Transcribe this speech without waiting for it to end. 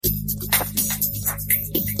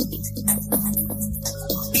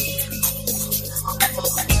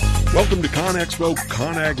Welcome to ConExpo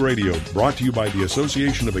ConAg Radio, brought to you by the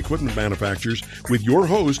Association of Equipment Manufacturers with your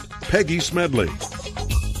host, Peggy Smedley.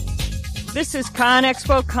 This is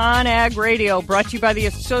ConExpo ConAg Radio, brought to you by the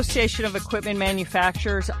Association of Equipment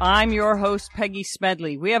Manufacturers. I'm your host, Peggy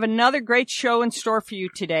Smedley. We have another great show in store for you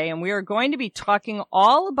today, and we are going to be talking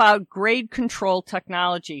all about grade control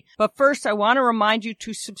technology. But first, I want to remind you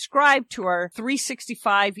to subscribe to our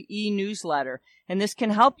 365E newsletter, and this can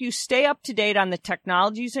help you stay up to date on the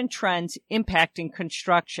technologies and trends impacting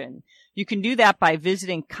construction. You can do that by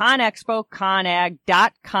visiting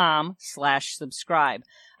conexpoconag.com/subscribe.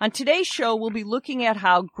 On today's show, we'll be looking at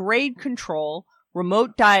how grade control,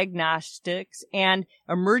 remote diagnostics, and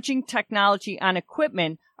emerging technology on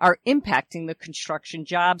equipment are impacting the construction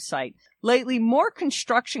job site. Lately, more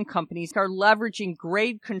construction companies are leveraging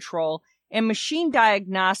grade control and machine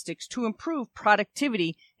diagnostics to improve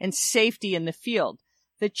productivity and safety in the field.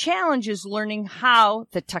 The challenge is learning how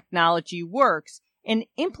the technology works and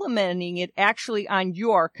implementing it actually on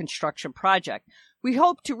your construction project. We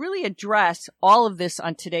hope to really address all of this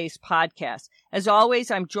on today's podcast. As always,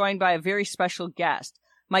 I'm joined by a very special guest.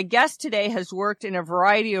 My guest today has worked in a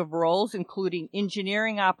variety of roles, including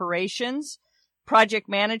engineering operations, project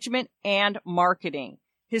management, and marketing.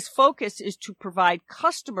 His focus is to provide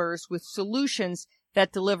customers with solutions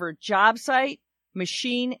that deliver job site,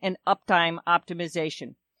 machine, and uptime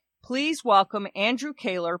optimization. Please welcome Andrew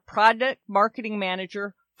Kaler, Product Marketing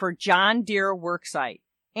Manager for John Deere Worksite.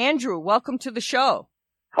 Andrew, welcome to the show.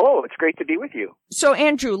 Hello, it's great to be with you. So,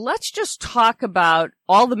 Andrew, let's just talk about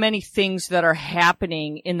all the many things that are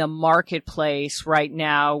happening in the marketplace right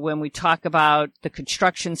now when we talk about the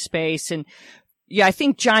construction space. And yeah, I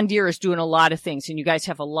think John Deere is doing a lot of things, and you guys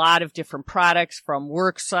have a lot of different products from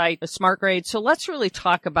Worksite to SmartGrade. So let's really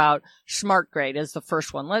talk about SmartGrade as the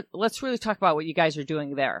first one. Let's really talk about what you guys are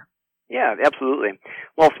doing there. Yeah, absolutely.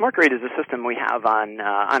 Well, SmartGrade is a system we have on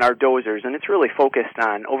our dozers, and it's really focused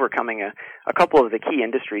on overcoming a couple of the key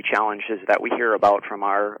industry challenges that we hear about from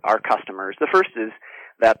our customers. The first is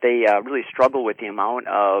that they really struggle with the amount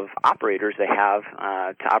of operators they have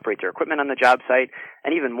to operate their equipment on the job site,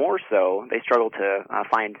 and even more so, they struggle to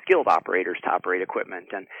find skilled operators to operate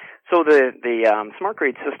equipment. And so the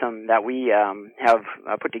SmartGrade system that we have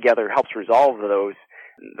put together helps resolve those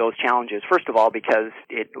challenges, first of all, because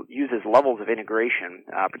it uses levels of integration,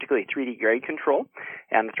 particularly 3D grade control.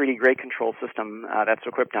 And the 3D grade control system that's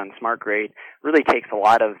equipped on SmartGrade really takes a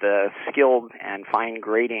lot of the skilled and fine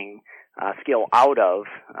grading skill out of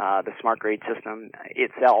the SmartGrade system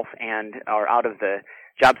itself or out of the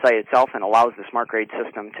job site itself, and allows the SmartGrade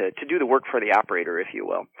system to do the work for the operator, if you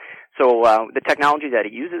will. So the technology that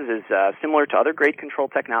it uses is similar to other grade control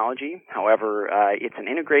technology. However, it's an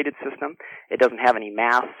integrated system. It doesn't have any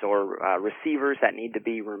masts or receivers that need to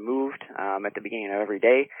be removed at the beginning of every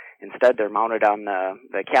day. Instead, they're mounted on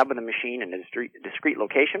the cab of the machine in a discrete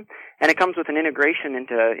location, and it comes with an integration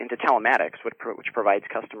into telematics, which provides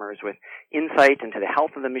customers with insight into the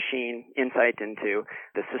health of the machine, insight into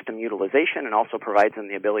the system utilization, and also provides them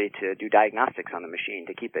the ability to do diagnostics on the machine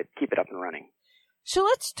to keep it up and running. So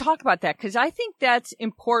let's talk about that, because I think that's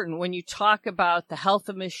important when you talk about the health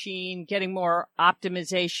of machine, getting more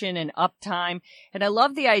optimization and uptime. And I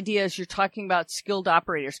love the idea as you're talking about skilled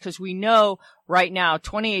operators, because we know right now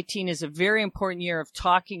 2018 is a very important year of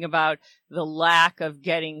talking about the lack of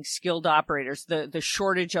getting skilled operators, the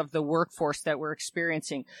shortage of the workforce that we're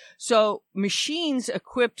experiencing. So machines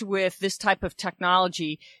equipped with this type of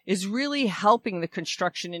technology is really helping the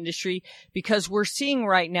construction industry, because we're seeing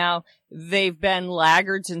right now they've been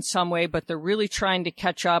laggards in some way, but they're really trying to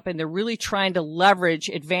catch up, and they're really trying to leverage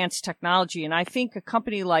advanced technology. And I think a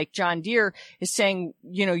company like John Deere is saying,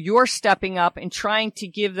 you're stepping up and trying to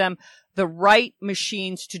give them the right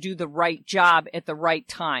machines to do the right job at the right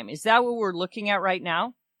time. Is that what we're looking at right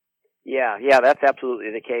now? Yeah, that's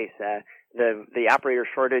absolutely the case. The operator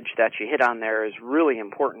shortage that you hit on there is really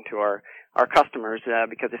important to our customers,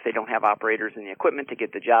 because if they don't have operators and the equipment to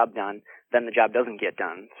get the job done, then the job doesn't get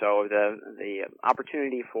done. So the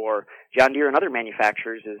opportunity for John Deere and other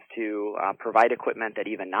manufacturers is to provide equipment that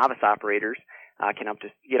even novice operators can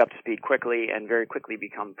get up to speed quickly and very quickly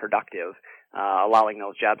become productive, allowing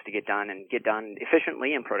those jobs to get done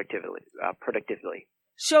efficiently and productively.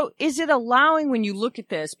 So is it allowing, when you look at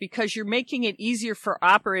this, because you're making it easier for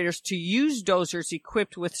operators to use dozers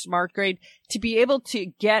equipped with SmartGrade, to be able to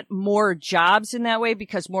get more jobs in that way,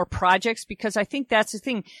 because more projects? Because I think that's the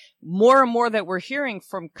thing. more and more that we're hearing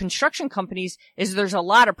from construction companies is there's a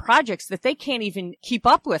lot of projects that they can't even keep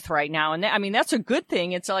up with right now. And that's a good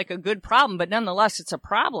thing. It's like a good problem, but nonetheless, it's a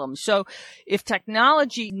problem. So if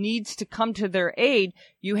technology needs to come to their aid,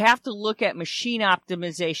 you have to look at machine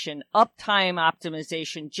optimization, uptime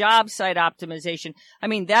optimization, job site optimization.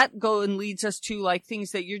 That leads us to like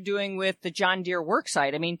things that you're doing with the John Deere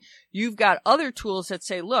Worksite. You've got other tools that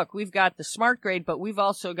say, look, we've got the SmartGrade, but we've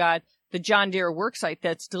also got the John Deere Worksite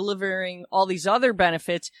that's delivering all these other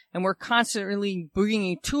benefits, and we're constantly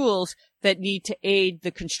bringing tools that need to aid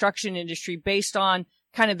the construction industry based on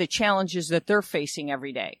kind of the challenges that they're facing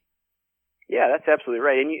every day. Yeah, that's absolutely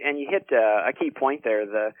right. And you hit a key point there.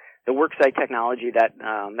 The Worksite technology that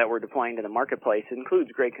we're deploying to the marketplace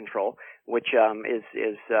includes grade control, which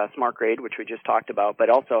is SmartGrade, which we just talked about, but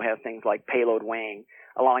also has things like payload weighing,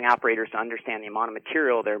 allowing operators to understand the amount of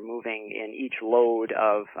material they're moving in each load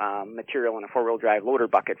of material in a four-wheel drive loader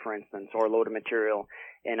bucket, for instance, or load of material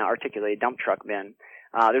in an articulated dump truck bin.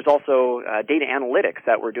 There's also data analytics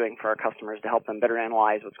that we're doing for our customers to help them better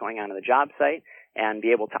analyze what's going on in the job site and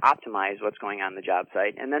be able to optimize what's going on in the job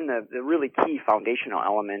site. And then the really key foundational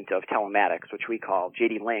element of telematics, which we call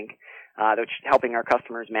JD Link, which is helping our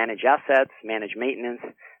customers manage assets, manage maintenance,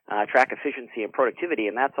 track efficiency and productivity,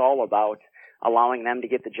 and that's all about allowing them to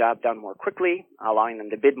get the job done more quickly, allowing them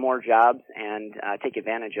to bid more jobs, and take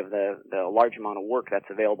advantage of the large amount of work that's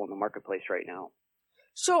available in the marketplace right now.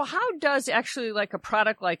 So how does actually like a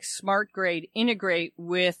product like SmartGrade integrate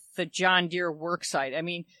with the John Deere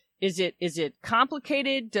Worksite? Is it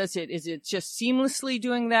complicated? Is it just seamlessly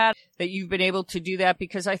doing that you've been able to do that?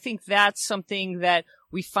 Because I think that's something that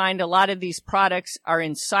we find a lot of these products are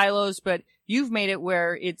in silos, but you've made it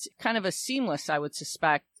where it's kind of a seamless, I would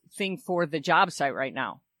suspect, thing for the job site right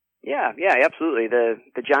now. Yeah, absolutely.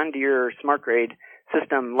 The John Deere SmartGrade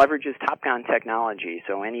system leverages TOPCon technology.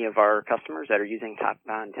 So any of our customers that are using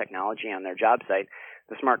TOPCon technology on their job site,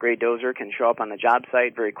 the SmartGrade dozer can show up on the job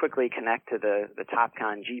site, very quickly connect to the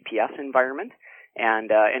TOPCon GPS environment, and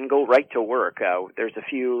go right to work. There's a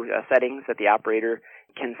few settings that the operator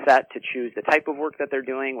can set to choose the type of work that they're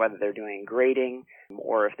doing, whether they're doing grading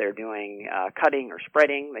or if they're doing cutting or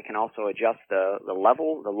spreading. They can also adjust the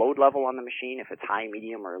load level on the machine, if it's high,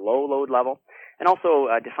 medium, or low load level, and also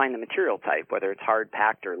define the material type, whether it's hard,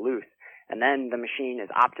 packed, or loose. And then the machine is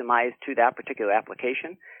optimized to that particular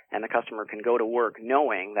application, and the customer can go to work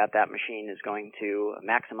knowing that machine is going to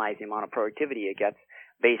maximize the amount of productivity it gets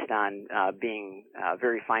based on being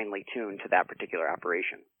very finely tuned to that particular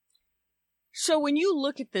operation. So when you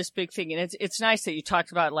look at this big thing, and it's nice that you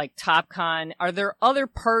talked about like TOPCon, are there other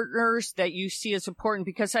partners that you see as important?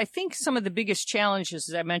 Because I think some of the biggest challenges,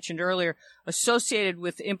 as I mentioned earlier, associated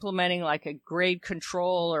with implementing like a grade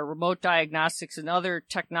control or remote diagnostics and other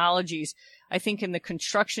technologies, I think in the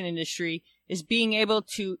construction industry, is being able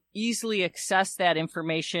to easily access that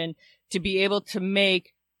information, to be able to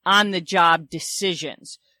make on-the-job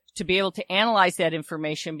decisions, to be able to analyze that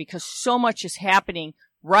information, because so much is happening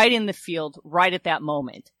right in the field, right at that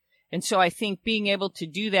moment. And so I think being able to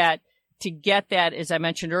do that, to get that, as I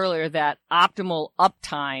mentioned earlier, that optimal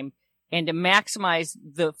uptime and to maximize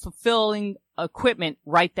the fulfilling equipment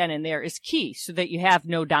right then and there is key so that you have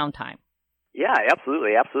no downtime. Yeah,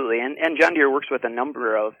 absolutely. And John Deere works with a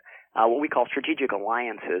number of what we call strategic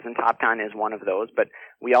alliances, and TOPCon is one of those, but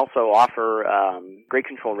we also offer grade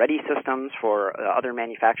control ready systems for other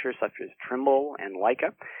manufacturers such as Trimble and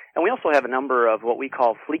Leica. And we also have a number of what we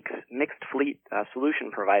call mixed fleet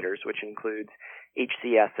solution providers, which includes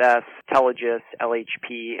HCSS, Telligis,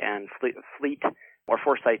 LHP, and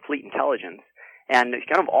Foresight Fleet Intelligence. And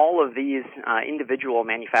kind of all of these individual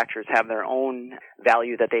manufacturers have their own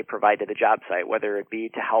value that they provide to the job site, whether it be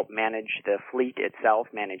to help manage the fleet itself,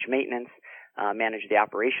 manage maintenance, manage the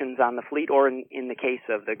operations on the fleet, or in the case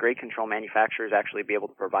of the grade control manufacturers, actually be able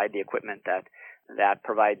to provide the equipment that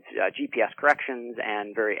provides GPS corrections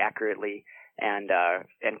and very accurately and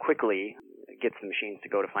quickly gets the machines to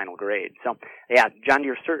go to final grade. So, yeah, John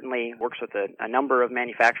Deere certainly works with a number of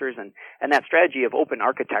manufacturers, and that strategy of open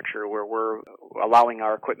architecture where we're allowing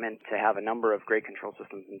our equipment to have a number of grade control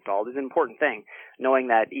systems installed is an important thing, knowing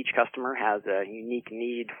that each customer has a unique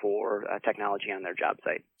need for technology on their job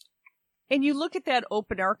site. And you look at that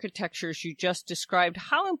open architecture as you just described,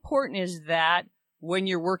 how important is that when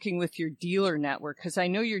you're working with your dealer network? Because I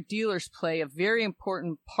know your dealers play a very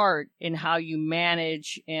important part in how you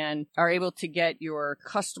manage and are able to get your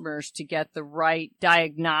customers to get the right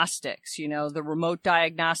diagnostics, the remote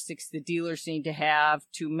diagnostics the dealers need to have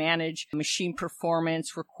to manage machine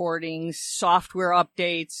performance, recordings, software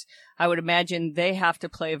updates. I would imagine they have to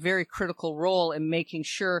play a very critical role in making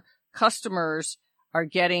sure customers are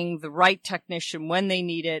getting the right technician when they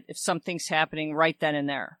need it, if something's happening right then and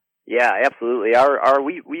there. Yeah, absolutely.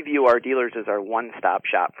 We view our dealers as our one-stop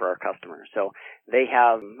shop for our customers. So they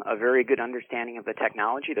have a very good understanding of the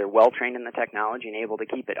technology. They're well trained in the technology and able to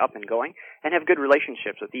keep it up and going, and have good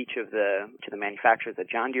relationships with each of the manufacturers that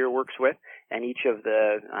John Deere works with, and each of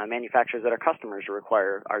the manufacturers that our customers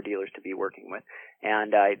require our dealers to be working with.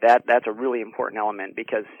 And that's a really important element,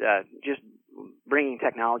 because just bringing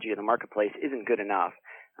technology to the marketplace isn't good enough.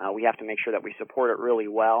 We have to make sure that we support it really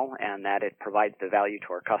well and that it provides the value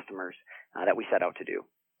to our customers that we set out to do.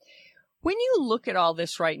 When you look at all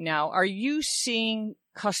this right now, are you seeing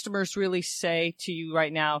customers really say to you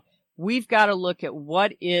right now, we've got to look at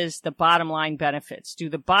what is the bottom line benefits? Do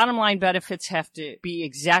the bottom line benefits have to be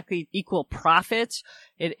exactly equal profits?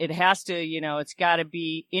 It has to, it's got to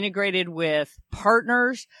be integrated with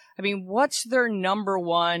partners. I mean, what's their number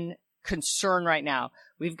one concern right now?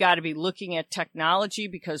 We've got to be looking at technology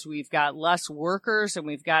because we've got less workers and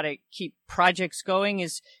we've got to keep projects going.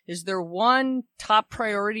 Is there one top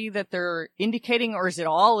priority that they're indicating, or is it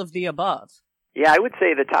all of the above? Yeah, I would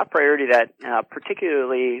say the top priority that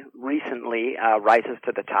particularly recently rises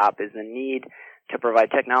to the top is the need to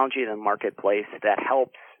provide technology in the marketplace that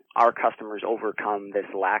helps our customers overcome this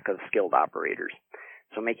lack of skilled operators.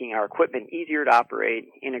 So making our equipment easier to operate,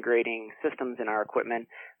 integrating systems in our equipment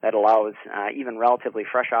that allows even relatively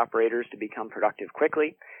fresh operators to become productive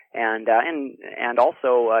quickly, and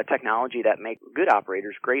also technology that make good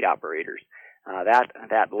operators great operators.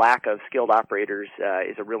 That lack of skilled operators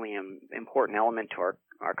is a really important element to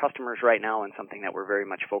our customers right now, and something that we're very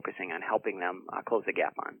much focusing on helping them close the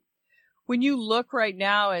gap on. When you look right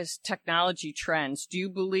now as technology trends, do you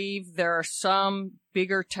believe there are some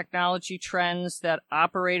bigger technology trends that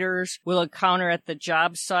operators will encounter at the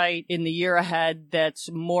job site in the year ahead that's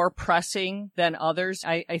more pressing than others?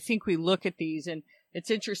 I think we look at these, and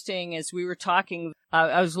it's interesting. As we were talking,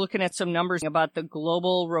 I was looking at some numbers about the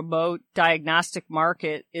global remote diagnostic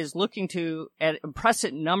market is looking at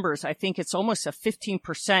impressive numbers. I think it's almost a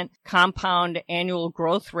 15% compound annual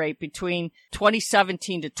growth rate between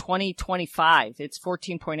 2017 to 2025. It's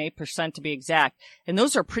 14.8% to be exact. And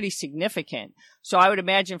those are pretty significant. So I would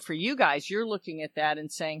imagine for you guys, you're looking at that and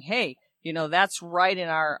saying, hey, that's right in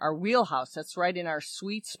our wheelhouse. That's right in our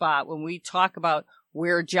sweet spot when we talk about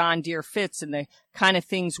where John Deere fits and the kind of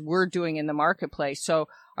things we're doing in the marketplace. So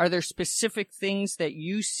are there specific things that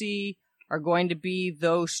you see are going to be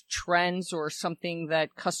those trends or something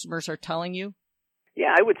that customers are telling you?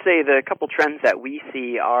 Yeah, I would say the couple trends that we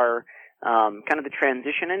see are kind of the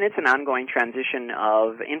transition, and it's an ongoing transition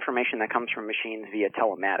of information that comes from machines via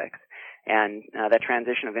telematics. And that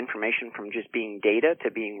transition of information from just being data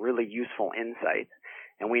to being really useful insights.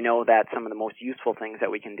 And we know that some of the most useful things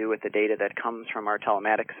that we can do with the data that comes from our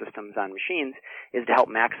telematics systems on machines is to help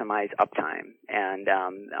maximize uptime and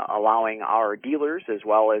allowing our dealers as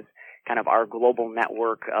well as kind of our global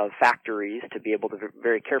network of factories to be able to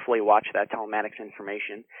very carefully watch that telematics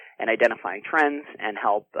information and identifying trends and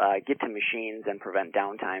help get to machines and prevent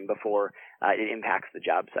downtime before it impacts the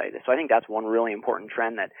job site. So I think that's one really important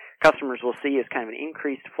trend that customers will see is kind of an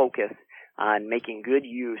increased focus on making good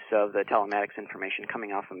use of the telematics information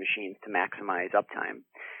coming off of machines to maximize uptime.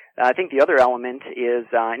 I think the other element is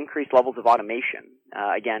increased levels of automation,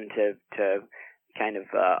 again, to kind of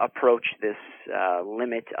approach this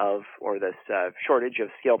limit of, or this shortage of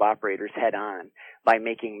skilled operators head on by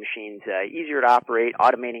making machines easier to operate,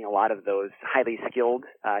 automating a lot of those highly skilled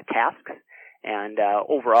tasks, and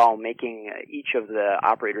overall making each of the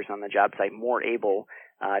operators on the job site more able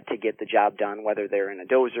to get the job done, whether they're in a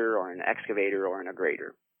dozer or an excavator or in a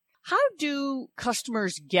grader. How do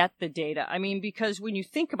customers get the data? I mean, because when you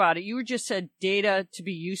think about it, you just said data to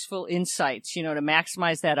be useful insights, to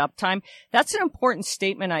maximize that uptime. That's an important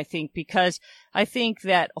statement, I think, because I think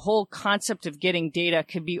that whole concept of getting data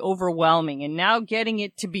can be overwhelming. And now getting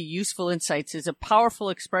it to be useful insights is a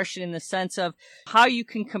powerful expression in the sense of how you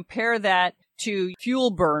can compare that to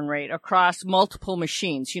fuel burn rate across multiple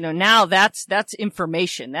machines. Now that's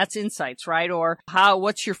information, that's insights, right? Or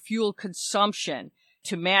what's your fuel consumption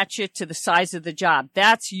to match it to the size of the job?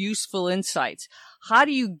 That's useful insights. How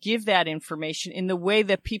do you give that information in the way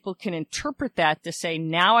that people can interpret that to say,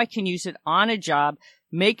 now I can use it on a job,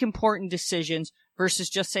 make important decisions, versus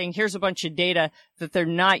just saying, here's a bunch of data that they're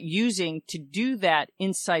not using to do that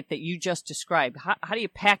insight that you just described? How do you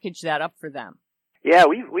package that up for them? Yeah,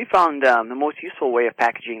 we found the most useful way of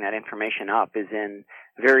packaging that information up is in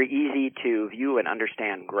very easy to view and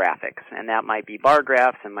understand graphics, and that might be bar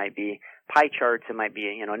graphs, and might be pie charts. It might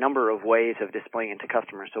be, a number of ways of displaying it to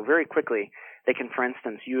customers. So very quickly, they can, for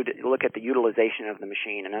instance, look at the utilization of the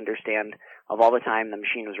machine and understand of all the time the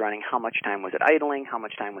machine was running, how much time was it idling, how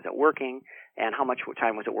much time was it working, and how much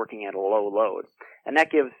time was it working at a low load. And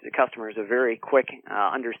that gives the customers a very quick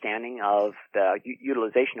understanding of the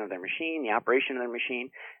utilization of their machine, the operation of their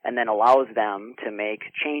machine, and then allows them to make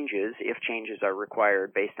changes if changes are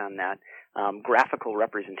required based on that graphical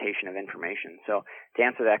representation of information. So to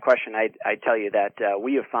answer that question, I'd tell you that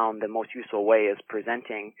we have found the most useful way is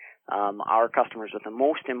presenting our customers with the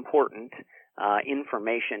most important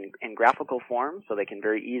information in graphical form so they can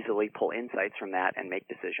very easily pull insights from that and make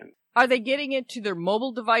decisions. Are they getting it to their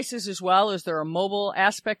mobile devices as well? Is there a mobile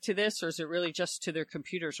aspect to this, or is it really just to their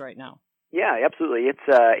computers right now? Yeah, absolutely.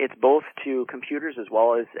 It's both to computers as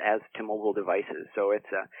well as to mobile devices. So it's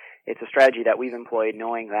a strategy that we've employed,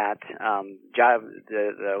 knowing that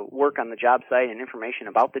the work on the job site and information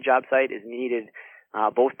about the job site is needed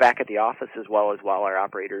both back at the office as well as while our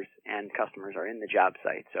operators and customers are in the job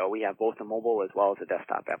site. So we have both a mobile as well as a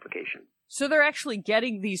desktop application. So they're actually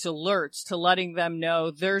getting these alerts to letting them know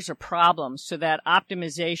there's a problem, so that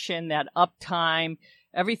optimization, that uptime,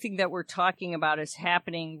 everything that we're talking about is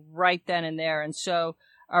happening right then and there. And so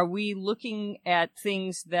are we looking at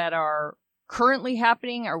things that are currently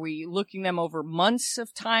happening? Are we looking them over months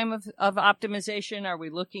of time of optimization? Are we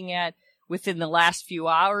looking at within the last few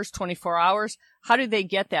hours, 24 hours? How do they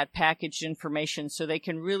get that packaged information so they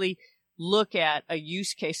can really look at a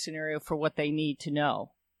use case scenario for what they need to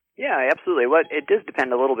know? Yeah, absolutely. Well, it does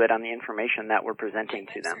depend a little bit on the information that we're presenting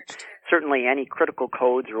to them. Certainly any critical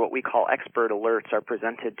codes or what we call expert alerts are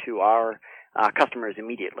presented to our customers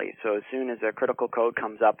immediately. So as soon as a critical code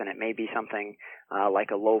comes up, and it may be something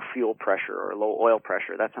like a low fuel pressure or low oil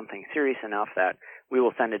pressure, that's something serious enough that we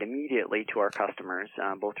will send it immediately to our customers,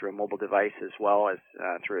 both through a mobile device as well as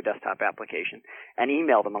through a desktop application, and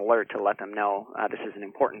email them an alert to let them know this is an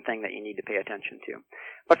important thing that you need to pay attention to.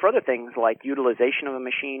 But for other things like utilization of a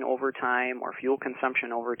machine over time or fuel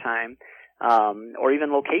consumption over time, or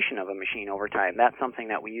even location of a machine over time, that's something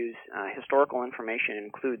that we use historical information and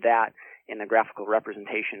include that in the graphical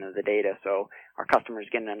representation of the data, so our customers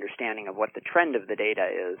get an understanding of what the trend of the data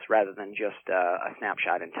is rather than just a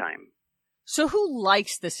snapshot in time. So who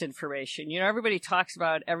likes this information? Everybody talks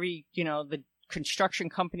about the construction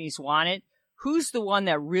companies want it. Who's the one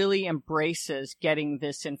that really embraces getting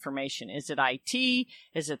this information? Is it IT?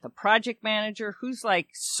 Is it the project manager? Who's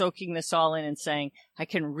soaking this all in and saying, I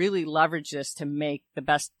can really leverage this to make the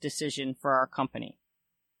best decision for our company?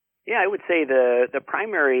 Yeah, I would say the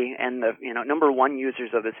primary and the number one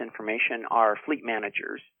users of this information are fleet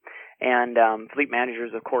managers. And fleet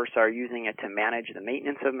managers, of course, are using it to manage the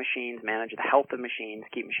maintenance of machines, manage the health of machines,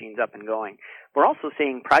 keep machines up and going. We're also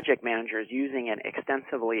seeing project managers using it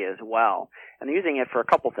extensively as well. And they're using it for a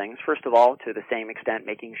couple things. First of all, to the same extent,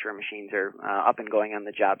 making sure machines are up and going on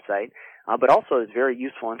the job site. But also it's very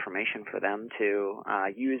useful information for them to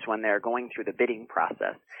use when they're going through the bidding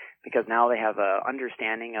process, because now they have an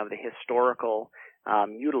understanding of the historical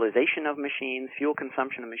utilization of machines, fuel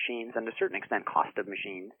consumption of machines, and to a certain extent cost of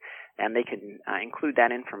machines. And they can include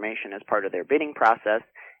that information as part of their bidding process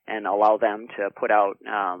and allow them to put out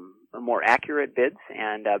more accurate bids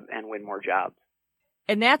and win more jobs.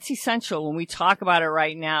 And that's essential when we talk about it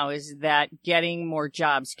right now, is that getting more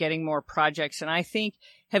jobs, getting more projects. And I think,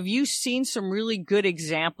 have you seen some really good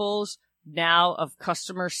examples now of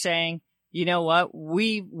customers saying, you know what,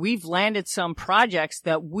 we've landed some projects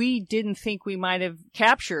that we didn't think we might have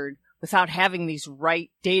captured without having these right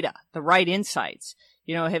data, the right insights?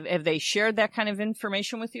 Have they shared that kind of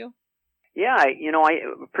information with you? Yeah, I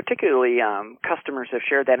particularly customers have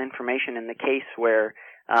shared that information in the case where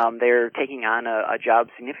they're taking on a job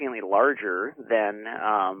significantly larger than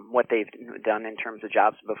what they've done in terms of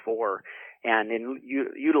jobs before. And in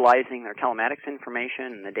utilizing their telematics information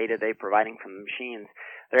and the data they're providing from the machines,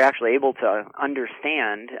 they're actually able to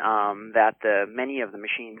understand that many of the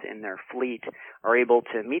machines in their fleet are able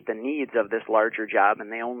to meet the needs of this larger job,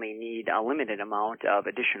 and they only need a limited amount of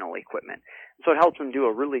additional equipment. So it helps them do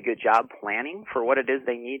a really good job planning for what it is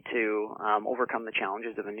they need to overcome the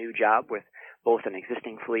challenges of a new job with both an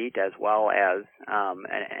existing fleet as well as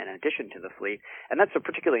an addition to the fleet. And that's a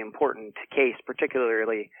particularly important case,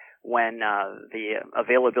 particularly when the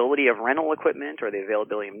availability of rental equipment or the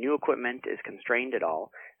availability of new equipment is constrained at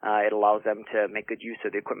all. It allows them to make good use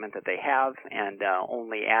of the equipment that they have and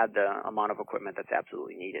only add the amount of equipment that's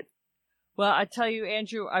absolutely needed. Well, I tell you,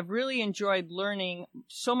 Andrew, I've really enjoyed learning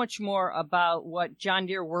so much more about what John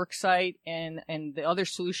Deere Worksite and the other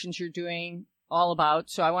solutions you're doing all about.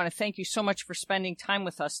 So I want to thank you so much for spending time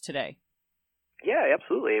with us today. Yeah,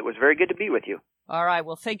 absolutely. It was very good to be with you. All right.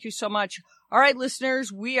 Well, thank you so much. All right,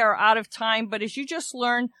 listeners, we are out of time, but as you just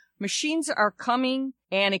learned, machines are coming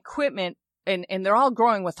and equipment, and they're all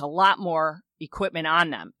growing with a lot more equipment on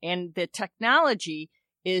them. And the technology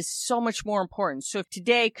is so much more important. So if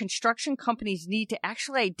today construction companies need to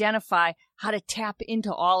actually identify how to tap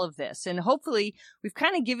into all of this. And hopefully we've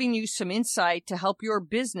kind of given you some insight to help your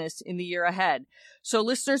business in the year ahead. So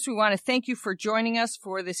listeners, we want to thank you for joining us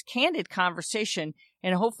for this candid conversation.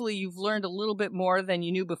 And hopefully you've learned a little bit more than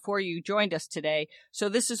you knew before you joined us today. So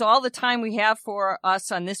this is all the time we have for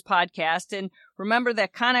us on this podcast. And remember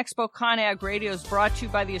that ConExpo ConAg Radio is brought to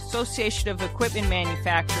you by the Association of Equipment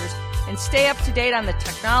Manufacturers. And stay up to date on the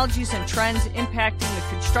technologies and trends impacting the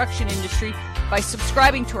construction industry by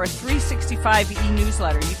subscribing to our 365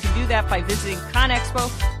 e-newsletter. You can do that by visiting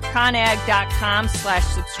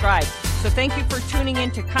ConExpoConAg.com/subscribe. So thank you for tuning in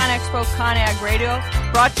to ConExpo ConAg Radio,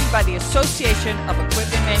 brought to you by the Association of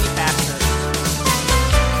Equipment Manufacturers.